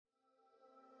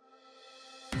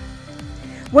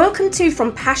Welcome to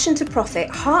From Passion to Profit,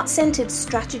 Heart-Centered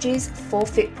Strategies for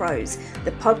Fit Pros,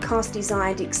 the podcast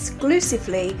designed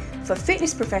exclusively for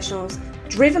fitness professionals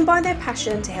driven by their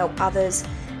passion to help others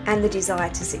and the desire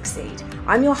to succeed.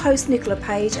 I'm your host, Nicola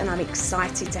Page, and I'm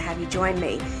excited to have you join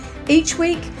me. Each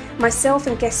week, myself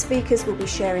and guest speakers will be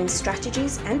sharing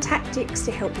strategies and tactics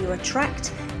to help you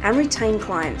attract and retain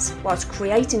clients whilst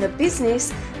creating a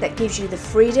business that gives you the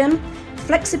freedom,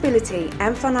 flexibility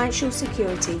and financial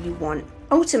security you want.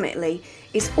 Ultimately,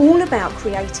 it's all about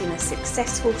creating a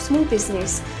successful small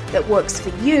business that works for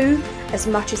you as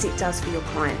much as it does for your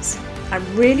clients. I'm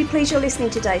really pleased you're listening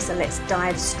today, so let's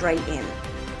dive straight in.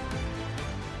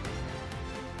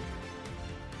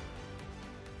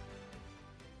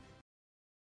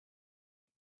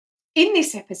 In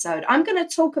this episode, I'm going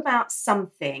to talk about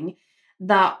something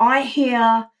that I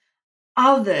hear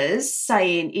others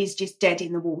saying is just dead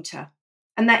in the water,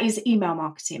 and that is email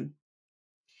marketing.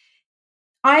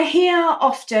 I hear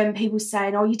often people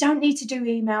saying, oh, you don't need to do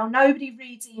email. Nobody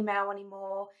reads email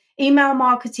anymore. Email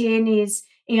marketing is,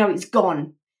 it's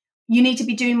gone. You need to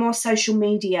be doing more social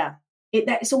media.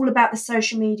 It's all about the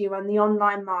social media and the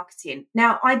online marketing.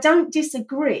 Now, I don't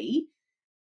disagree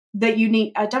that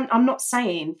I'm not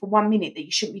saying for 1 minute that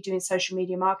you shouldn't be doing social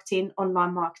media marketing,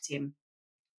 online marketing.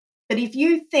 But if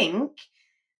you think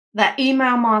that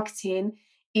email marketing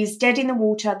is dead in the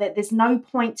water, that there's no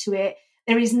point to it,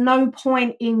 there is no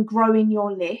point in growing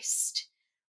your list,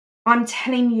 I'm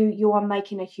telling you, you are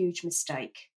making a huge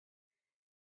mistake.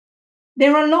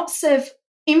 There are lots of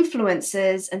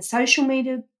influencers and social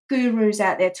media gurus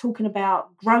out there talking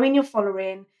about growing your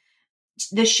following,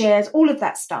 the shares, all of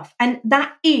that stuff. And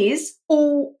that is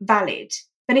all valid,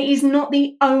 but it is not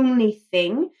the only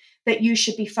thing that you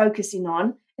should be focusing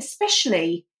on,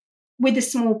 especially with a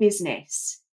small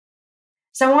business.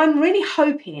 So I'm really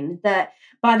hoping that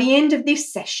by the end of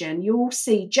this session, you'll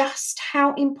see just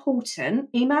how important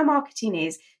email marketing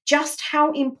is, just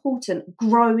how important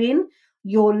growing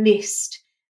your list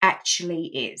actually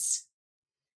is.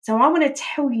 So I want to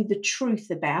tell you the truth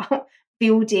about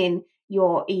building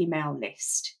your email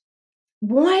list.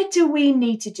 Why do we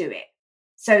need to do it?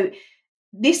 So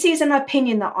this is an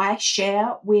opinion that I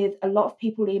share with a lot of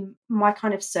people in my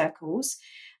kind of circles.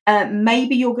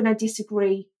 Maybe you're going to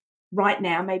disagree right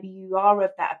now. Maybe you are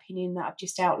of that opinion that I've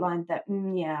just outlined that,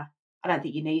 I don't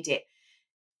think you need it.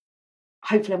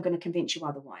 Hopefully I'm going to convince you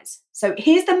otherwise. So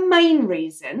here's the main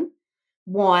reason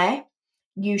why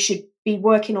you should be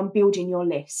working on building your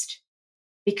list.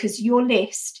 Because your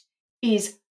list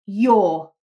is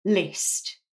your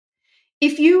list.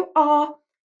 If you are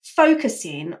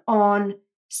focusing on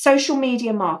social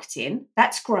media marketing,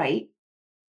 that's great,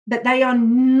 but they are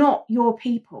not your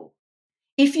people.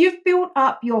 If you've built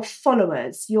up your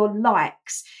followers, your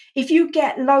likes, if you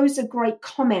get loads of great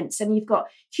comments and you've got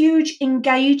huge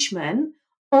engagement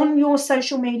on your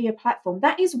social media platform,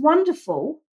 that is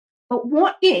wonderful. But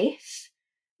what if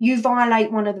you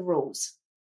violate one of the rules?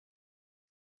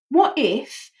 What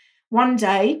if one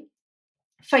day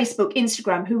Facebook,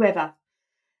 Instagram, whoever,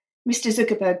 Mr.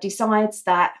 Zuckerberg decides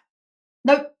that,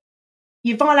 nope,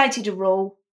 you violated a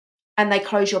rule and they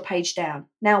close your page down.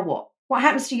 Now what? What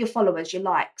happens to your followers, your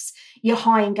likes, your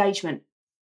high engagement?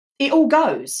 It all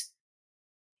goes.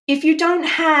 If you don't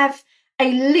have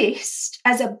a list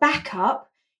as a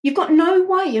backup, you've got no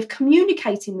way of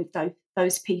communicating with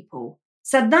those people.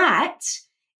 So that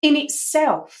in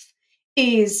itself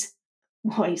is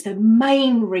the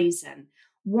main reason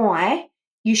why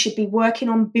you should be working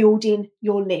on building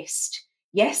your list.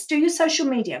 Yes, do your social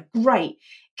media. Great.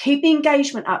 Keep the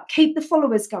engagement up. Keep the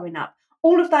followers going up.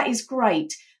 All of that is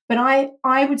great. But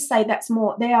I would say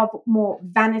they are more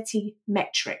vanity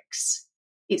metrics.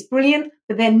 It's brilliant,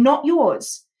 but they're not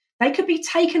yours. They could be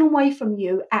taken away from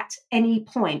you at any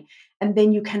point, and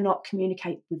then you cannot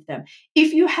communicate with them.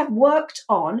 If you have worked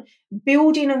on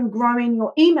building and growing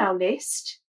your email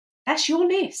list, that's your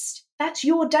list. That's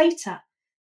your data.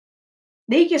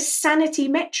 They're your sanity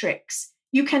metrics.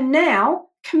 You can now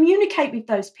communicate with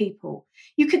those people.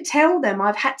 You could tell them,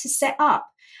 I've had to set up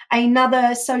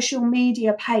another social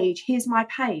media page. Here's my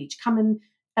page. Come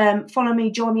and follow me,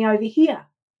 join me over here.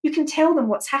 You can tell them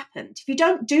what's happened. If you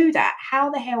don't do that, how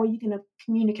the hell are you going to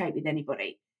communicate with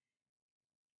anybody?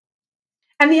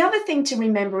 And the other thing to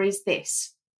remember is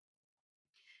this.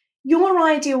 Your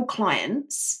ideal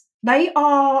clients, they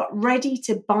are ready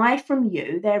to buy from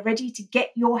you. They're ready to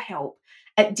get your help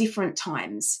at different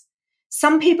times.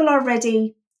 Some people are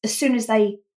ready as soon as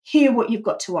they hear what you've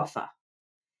got to offer.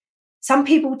 Some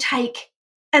people take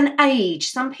an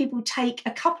age. Some people take a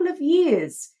couple of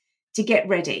years to get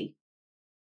ready,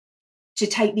 to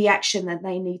take the action that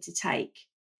they need to take.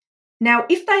 Now,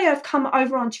 if they have come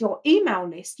over onto your email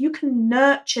list, you can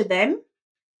nurture them.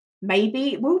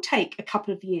 Maybe it will take a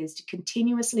couple of years to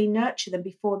continuously nurture them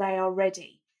before they are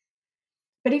ready.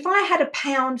 But if I had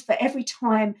 £1 for every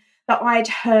time that I'd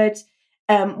heard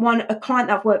a client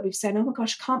that I've worked with saying, oh my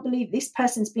gosh, I can't believe this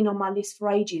person's been on my list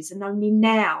for ages, and only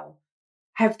now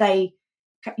have they've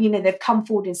come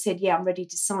forward and said, yeah, I'm ready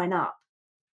to sign up.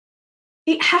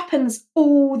 It happens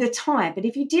all the time. But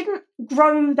if you didn't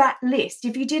grow that list,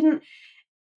 if you didn't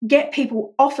get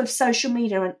people off of social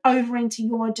media and over into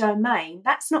your domain,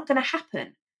 that's not going to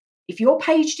happen. If your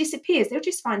page disappears, they'll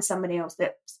just find somebody else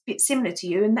that's a bit similar to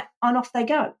you, and off they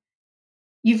go.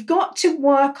 You've got to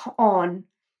work on,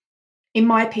 in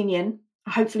my opinion,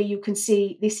 hopefully you can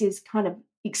see this is kind of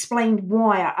explained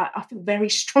why I feel very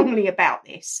strongly about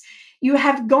this. You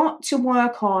have got to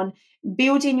work on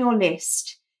building your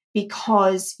list,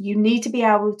 because you need to be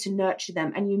able to nurture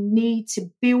them and you need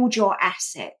to build your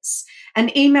assets.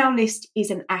 An email list is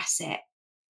an asset.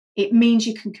 It means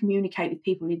you can communicate with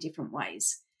people in different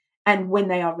ways and when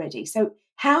they are ready. So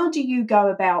how do you go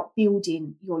about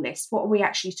building your list? What are we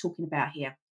actually talking about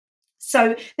here?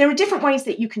 So there are different ways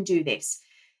that you can do this.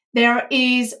 There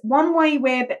is one way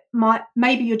where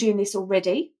maybe you're doing this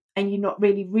already and you're not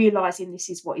really realizing this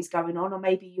is what is going on, or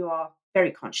maybe you are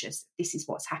very conscious this is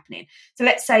what's happening. So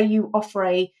let's say you offer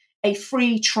a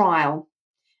free trial.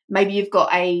 Maybe you've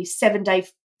got a 7-day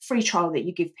free trial that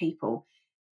you give people.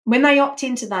 When they opt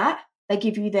into that, they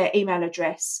give you their email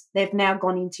address. They've now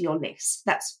gone into your list.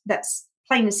 That's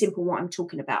plain and simple what I'm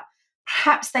talking about.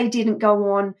 Perhaps they didn't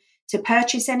go on to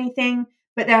purchase anything,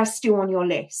 but they are still on your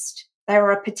list. They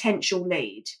are a potential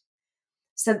lead.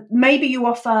 So maybe you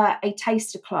offer a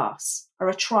taster class or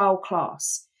a trial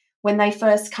class. When they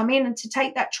first come in and to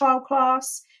take that trial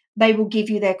class, they will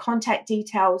give you their contact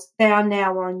details. They are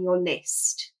now on your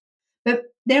list. But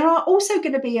there are also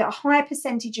going to be a higher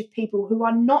percentage of people who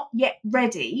are not yet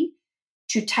ready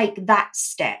to take that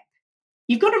step.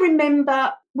 You've got to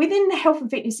remember, within the health and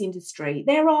fitness industry,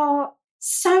 there are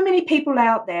so many people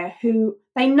out there who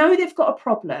they know they've got a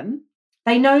problem.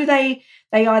 They know they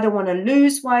either want to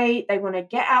lose weight, they want to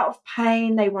get out of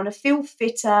pain, they want to feel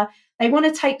fitter, they want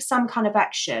to take some kind of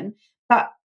action,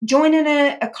 but joining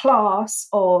a class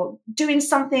or doing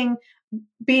something,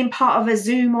 being part of a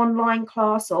Zoom online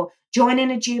class or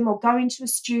joining a gym or going to a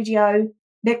studio,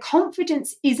 their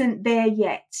confidence isn't there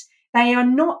yet. They are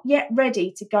not yet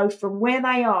ready to go from where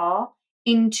they are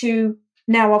into,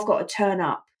 now I've got to turn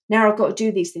up. Now I've got to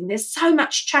do these things. There's so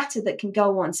much chatter that can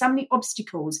go on, so many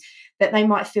obstacles that they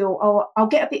might feel, oh, I'll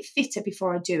get a bit fitter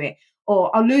before I do it,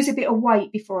 or I'll lose a bit of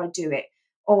weight before I do it,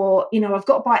 or, I've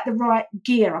got to buy the right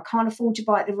gear. I can't afford to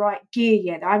buy the right gear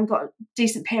yet. I haven't got a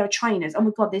decent pair of trainers. Oh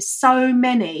my God, there's so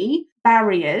many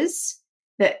barriers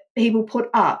that people put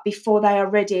up before they are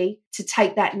ready to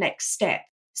take that next step.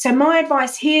 So my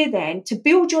advice here then, to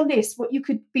build your list, what you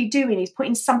could be doing is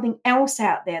putting something else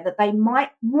out there that they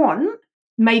might want.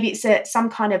 Maybe it's some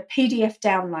kind of PDF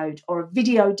download or a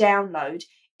video download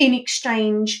in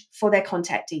exchange for their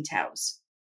contact details.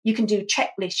 You can do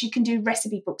checklists, you can do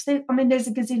recipe books. There's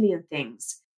a gazillion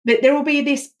things. But there will be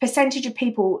this percentage of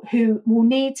people who will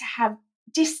need to have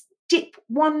just dip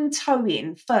one toe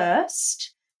in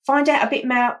first, find out a bit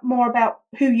more about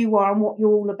who you are and what you're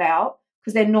all about,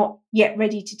 because they're not yet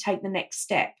ready to take the next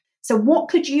step. So what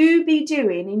could you be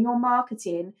doing in your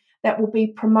marketing that will be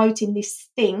promoting this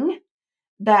thing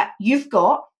that you've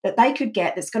got, that they could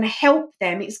get, that's going to help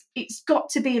them? It's got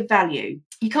to be of value.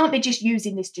 You can't be just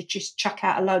using this to just chuck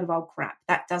out a load of old crap.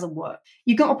 That doesn't work.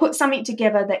 You've got to put something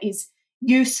together that is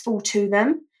useful to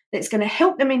them, that's going to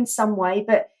help them in some way,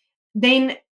 but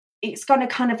then it's going to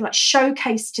kind of like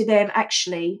showcase to them,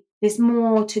 actually, there's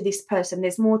more to this person,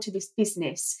 there's more to this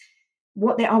business.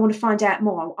 I want to find out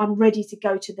more. I'm ready to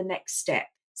go to the next step.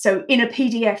 So in a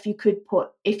PDF, you could put,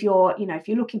 if you're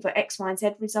looking for X, Y, and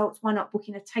Z results, why not book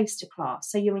in a taster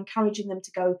class? So you're encouraging them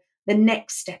to go the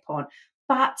next step on.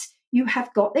 But you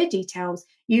have got their details.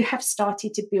 You have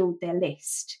started to build their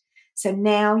list. So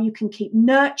now you can keep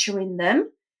nurturing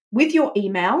them with your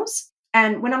emails.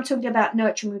 And when I'm talking about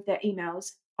nurturing with their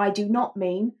emails, I do not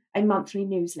mean a monthly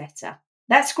newsletter.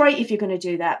 That's great if you're going to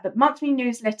do that. But monthly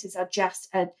newsletters are just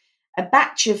a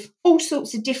batch of all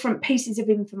sorts of different pieces of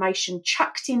information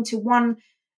chucked into one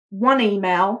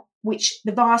email, which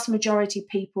the vast majority of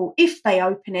people, if they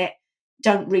open it,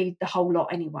 don't read the whole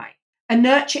lot anyway. A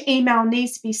nurture email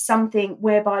needs to be something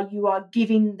whereby you are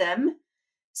giving them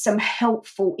some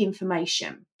helpful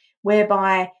information,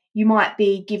 whereby you might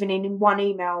be giving in one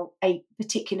email a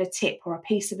particular tip or a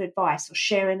piece of advice, or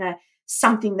sharing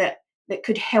something that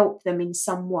could help them in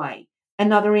some way.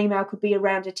 Another email could be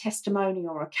around a testimonial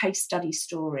or a case study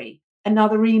story.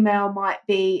 Another email might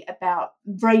be about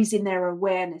raising their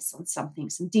awareness on something,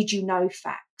 some did you know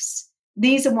facts.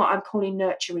 These are what I'm calling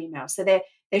nurture emails. So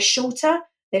they're shorter,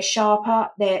 they're sharper,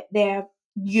 they're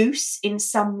use in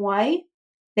some way.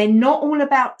 They're not all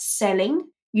about selling.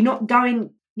 You're not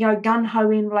going,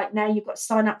 gun-ho in like, now you've got to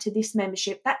sign up to this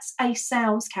membership. That's a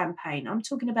sales campaign. I'm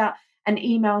talking about an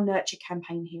email nurture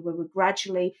campaign here where we're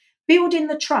gradually building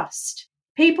the trust.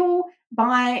 People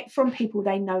buy from people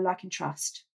they know, like, and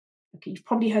trust. Okay, you've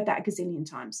probably heard that a gazillion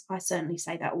times. I certainly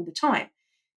say that all the time.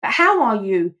 But how are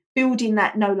you building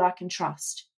that know, like, and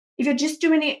trust? If you're just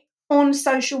doing it on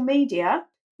social media,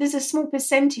 there's a small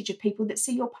percentage of people that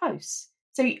see your posts.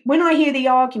 So when I hear the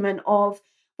argument of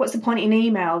what's the point in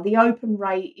email, the open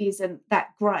rate isn't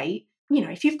that great.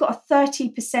 If you've got a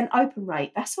 30% open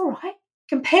rate, that's all right.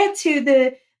 Compared to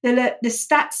the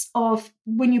stats of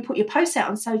when you put your posts out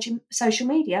on social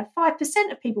media,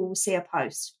 5% of people will see a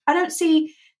post. I don't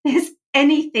see there's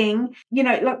anything,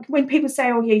 like when people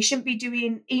say, oh, yeah, you shouldn't be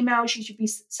doing emails, you should be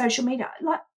social media.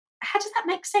 Like, how does that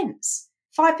make sense?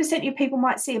 5% of your people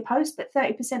might see a post, but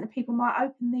 30% of people might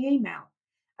open the email.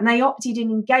 And they opted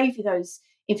in and gave you those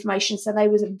information, so they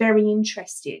was very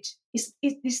interested.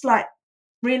 It's like,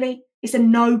 really? It's a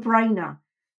no-brainer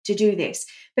to do this.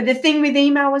 But the thing with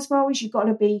email as well is you've got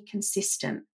to be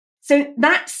consistent. So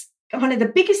that's kind of the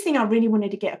biggest thing I really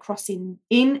wanted to get across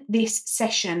in this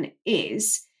session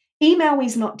is email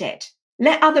is not dead.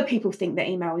 Let other people think that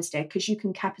email is dead because you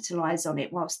can capitalize on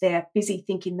it whilst they're busy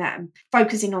thinking that and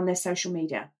focusing on their social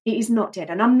media. It is not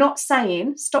dead. And I'm not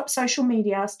saying stop social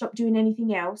media, stop doing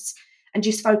anything else and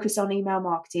just focus on email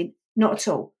marketing. Not at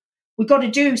all. We've got to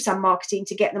do some marketing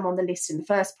to get them on the list in the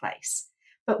first place.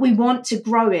 But we want to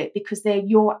grow it because they're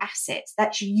your assets.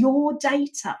 That's your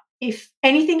data. If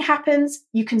anything happens,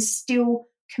 you can still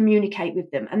communicate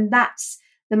with them. And that's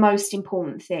the most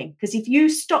important thing. Because if you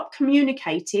stop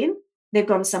communicating, they've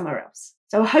gone somewhere else.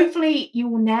 So hopefully you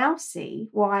will now see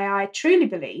why I truly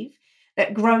believe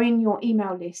that growing your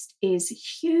email list is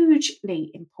hugely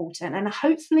important. And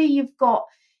hopefully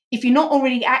if you're not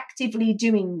already actively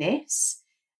doing this,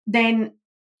 then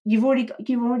you've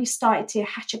already started to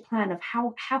hatch a plan of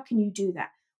how can you do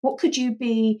that? What could you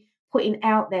be putting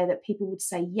out there that people would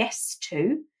say yes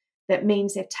to, that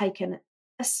means they've taken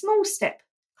a small step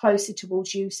closer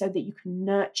towards you so that you can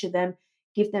nurture them,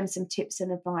 give them some tips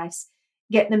and advice,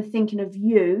 get them thinking of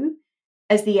you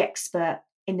as the expert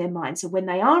in their mind. So when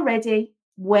they are ready,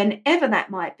 whenever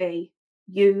that might be,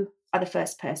 you are the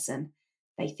first person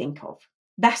they think of.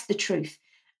 That's the truth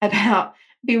about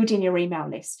building your email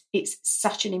list. It's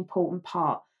such an important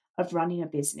part of running a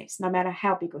business, no matter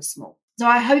how big or small. So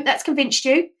I hope that's convinced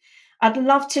you. I'd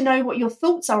love to know what your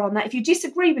thoughts are on that. If you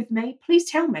disagree with me, please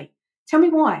tell me. Tell me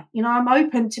why. I'm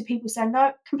open to people saying,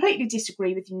 no, completely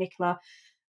disagree with you, Nicola.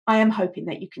 I am hoping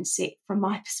that you can see it from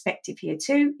my perspective here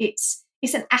too. It's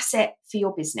an asset for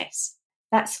your business.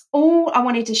 That's all I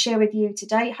wanted to share with you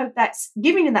today. Hope that's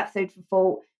giving you that food for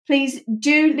thought. Please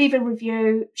do leave a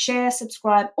review, share,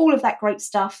 subscribe, all of that great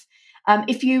stuff.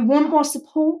 If you want more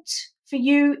support for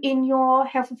you in your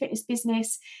health and fitness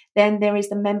business, then there is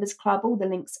the Members Club. All the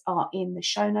links are in the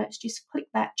show notes. Just click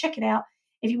that, check it out.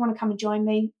 If you want to come and join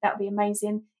me, that would be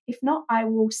amazing. If not, I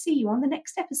will see you on the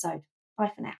next episode.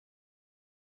 Bye for now.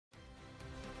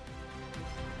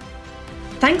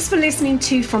 Thanks for listening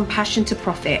to From Passion to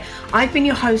Profit. I've been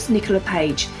your host, Nicola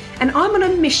Page, and I'm on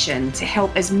a mission to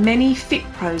help as many fit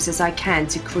pros as I can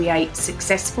to create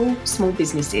successful small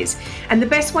businesses. And the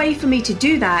best way for me to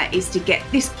do that is to get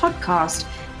this podcast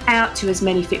out to as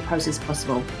many fit pros as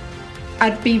possible.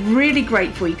 I'd be really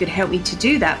grateful you could help me to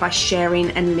do that by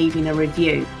sharing and leaving a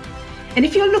review. And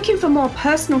if you're looking for more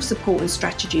personal support and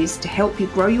strategies to help you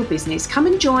grow your business, come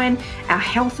and join our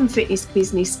Health and Fitness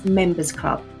Business Members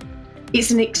Club.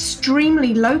 It's an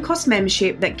extremely low-cost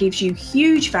membership that gives you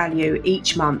huge value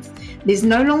each month. There's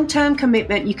no long-term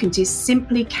commitment. You can just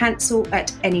simply cancel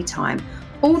at any time.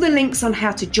 All the links on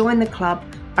how to join the club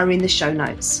are in the show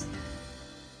notes.